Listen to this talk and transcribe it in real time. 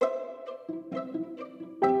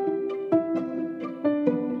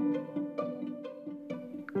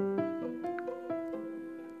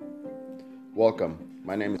Welcome.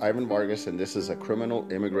 My name is Ivan Vargas, and this is a criminal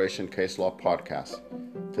immigration case law podcast.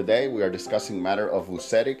 Today, we are discussing matter of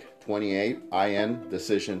Vucetic 28 I N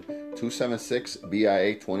Decision 276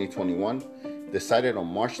 BIA 2021, decided on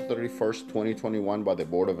March 31st, 2021 by the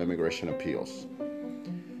Board of Immigration Appeals.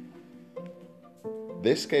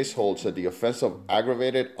 This case holds that the offense of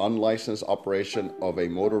aggravated unlicensed operation of a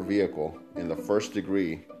motor vehicle in the first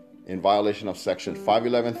degree in violation of Section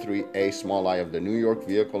 511(3)(a) small I of the New York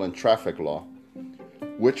Vehicle and Traffic Law,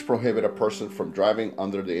 which prohibit a person from driving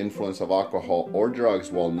under the influence of alcohol or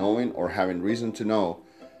drugs while knowing or having reason to know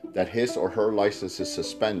that his or her license is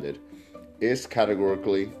suspended, is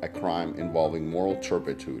categorically a crime involving moral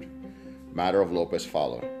turpitude. Matter of Lopez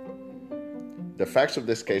Fowler. The facts of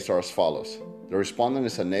this case are as follows. The respondent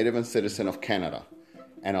is a native and citizen of Canada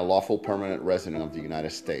and a lawful permanent resident of the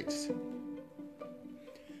United States.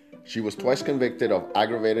 She was twice convicted of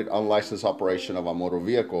aggravated unlicensed operation of a motor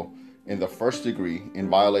vehicle in the first degree in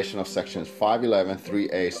violation of Sections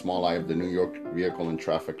 511(3)(a) small I of the New York Vehicle and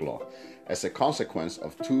Traffic Law as a consequence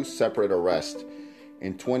of two separate arrests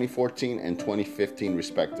in 2014 and 2015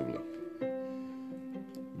 respectively.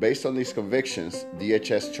 Based on these convictions,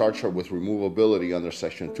 DHS charged her with removability under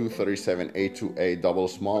Section 237A2A double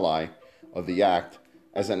small I of the Act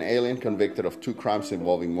as an alien convicted of two crimes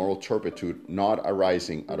involving moral turpitude not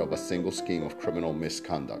arising out of a single scheme of criminal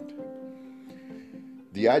misconduct.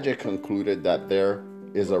 The IJ concluded that there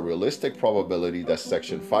is a realistic probability that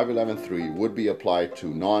Section 511(3) would be applied to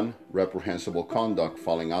non-reprehensible conduct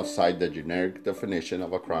falling outside the generic definition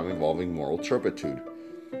of a crime involving moral turpitude.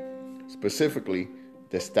 Specifically,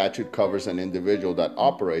 the statute covers an individual that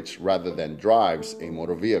operates rather than drives a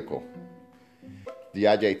motor vehicle. The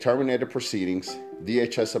IJ terminated proceedings,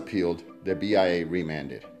 DHS appealed, the BIA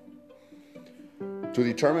remanded. To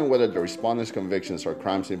determine whether the respondent's convictions are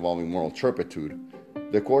crimes involving moral turpitude,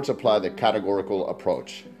 the courts apply the categorical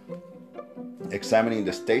approach, examining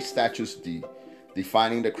the state statutes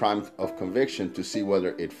defining the crime of conviction to see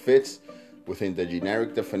whether it fits within the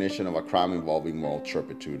generic definition of a crime involving moral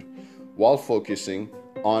turpitude, while focusing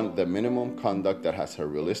on the minimum conduct that has a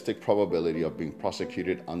realistic probability of being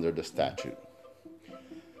prosecuted under the statute.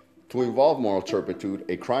 To involve moral turpitude,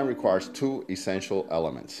 a crime requires two essential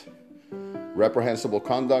elements: reprehensible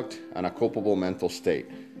conduct and a culpable mental state.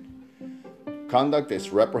 Conduct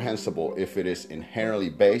is reprehensible if it is inherently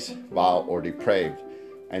base, vile, or depraved,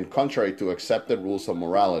 and contrary to accepted rules of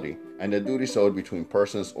morality and the duties owed between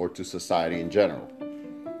persons or to society in general,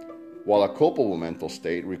 while a culpable mental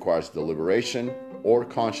state requires deliberation or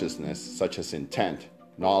consciousness, such as intent,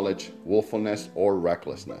 knowledge, willfulness, or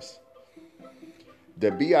recklessness.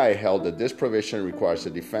 The BIA held that this provision requires a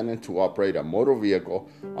defendant to operate a motor vehicle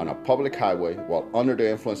on a public highway while under the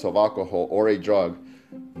influence of alcohol or a drug,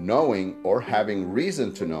 knowing or having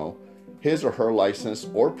reason to know his or her license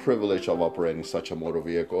or privilege of operating such a motor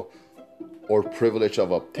vehicle or privilege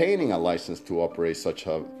of obtaining a license to operate such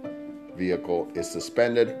a vehicle is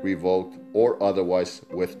suspended, revoked, or otherwise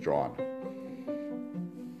withdrawn.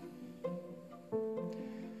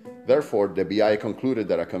 Therefore, the BIA concluded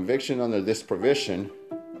that a conviction under this provision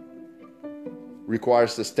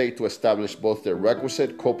requires the state to establish both the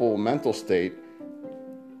requisite culpable mental state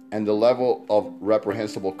and the level of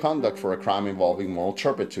reprehensible conduct for a crime involving moral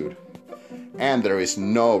turpitude. And there is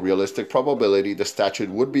no realistic probability the statute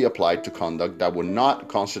would be applied to conduct that would not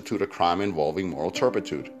constitute a crime involving moral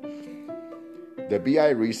turpitude. The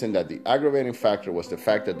BIA reasoned that the aggravating factor was the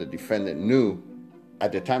fact that the defendant knew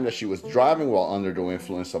at the time that she was driving while under the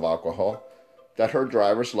influence of alcohol that her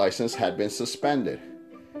driver's license had been suspended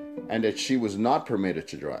and that she was not permitted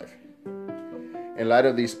to drive. In light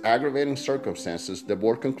of these aggravating circumstances, the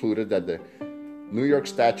board concluded that the New York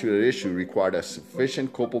statute at issue required a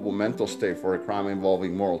sufficient culpable mental state for a crime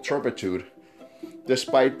involving moral turpitude,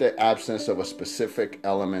 despite the absence of a specific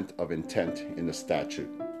element of intent in the statute.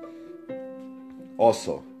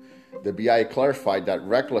 Also, the BIA clarified that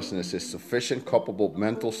recklessness is sufficient culpable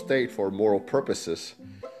mental state for moral purposes,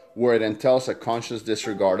 where it entails a conscious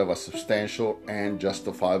disregard of a substantial and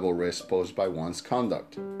justifiable risk posed by one's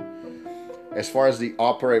conduct. As far as the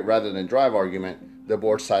operate rather than drive argument, the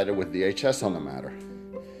board sided with DHS on the matter.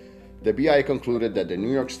 The BIA concluded that the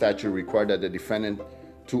New York statute required that the defendant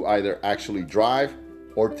to either actually drive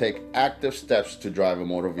or take active steps to drive a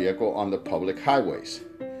motor vehicle on the public highways.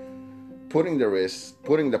 Putting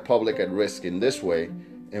the public at risk in this way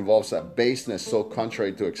involves a baseness so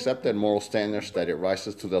contrary to accepted moral standards that it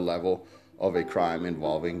rises to the level of a crime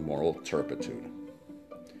involving moral turpitude.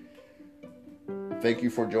 Thank you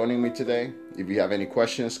for joining me today. If you have any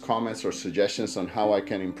questions, comments, or suggestions on how I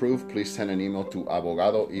can improve, please send an email to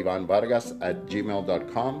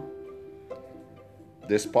abogadoivanvargas@gmail.com.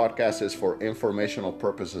 This podcast is for informational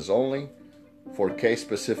purposes only. For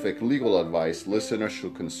case-specific legal advice, listeners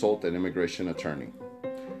should consult an immigration attorney.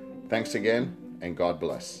 Thanks again, and God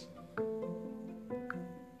bless.